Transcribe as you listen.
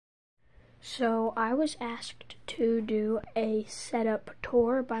So I was asked to do a setup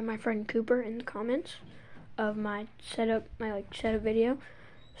tour by my friend Cooper in the comments of my setup video.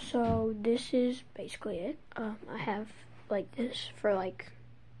 So this is basically it. I have like this for like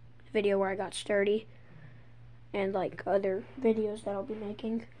video where I got sturdy and like other videos that I'll be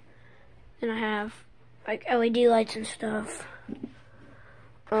making. And I have like LED lights and stuff.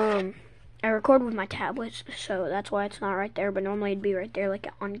 I record with my tablets, so that's why it's not right there, but normally it'd be right there like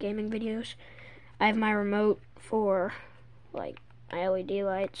on gaming videos. I have my remote for like my LED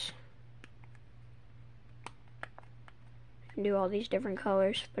lights. I can do all these different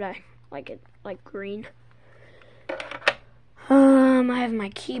colors, but I like it like green. I have my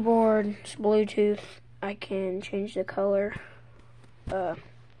keyboard, it's Bluetooth. I can change the color. Hold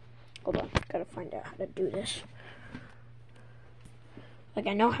on, gotta find out how to do this. Like,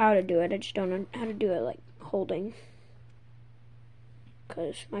 I know how to do it, I just don't know how to do it, like, holding.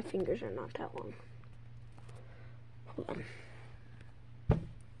 Because my fingers are not that long. Hold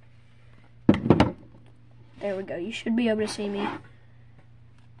on. There we go, you should be able to see me.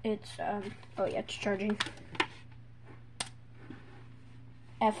 It's, oh yeah, it's charging.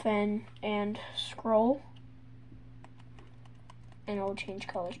 FN and scroll. And it'll change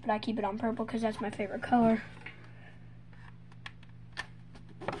colors, but I keep it on purple because that's my favorite color.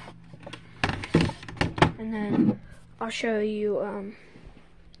 And then I'll show you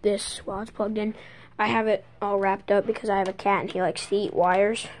this while it's plugged in. I have it all wrapped up because I have a cat and he likes to eat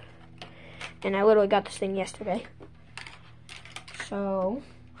wires. And I literally got this thing yesterday. So,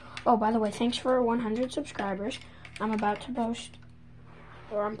 oh, by the way, thanks for 100 subscribers. I'm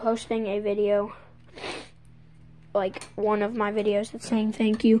posting a video, like one of my videos that's saying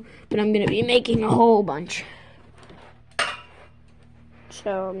thank you, but I'm going to be making a whole bunch.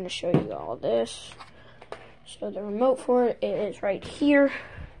 So I'm going to show you all this. So the remote for it is right here.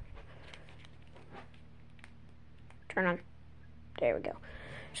 Turn on. There we go.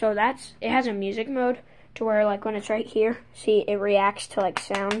 So it has a music mode to where like when it's right here, see it reacts to like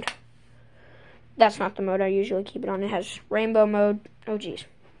sound. That's not the mode I usually keep it on. It has rainbow mode. Oh geez.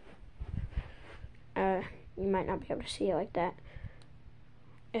 You might not be able to see it like that.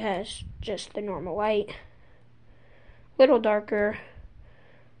 It has just the normal light. Little darker.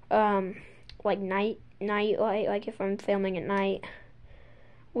 Like night light, like if I'm filming at night.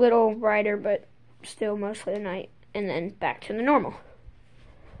 Little brighter, but still mostly at night. And then back to the normal.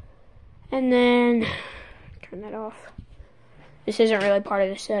 And then, turn that off. This isn't really part of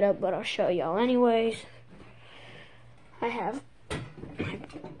the setup, but I'll show y'all anyways. I have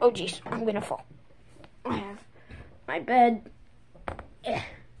oh geez, I'm gonna fall. I have my bed.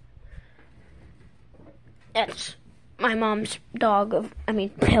 That's my mom's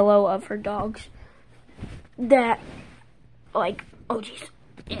pillow of her dogs. That, like, oh jeez.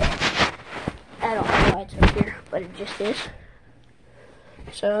 I don't know why it's up here, but it just is.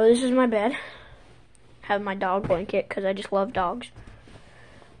 So this is my bed. Have my dog blanket because I just love dogs.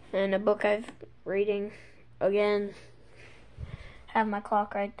 And a book I've reading again. Have my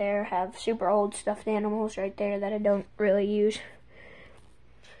clock right there. Have super old stuffed animals right there that I don't really use.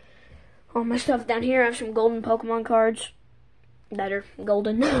 All my stuff down here. I have some golden Pokemon cards that are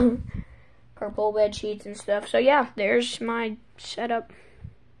golden. Purple bed sheets and stuff. So yeah, there's my setup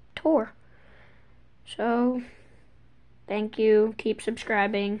tour. So thank you. Keep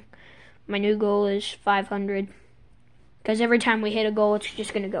subscribing. My new goal is 500. Because every time we hit a goal, it's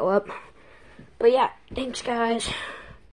just going to go up. But yeah, thanks guys.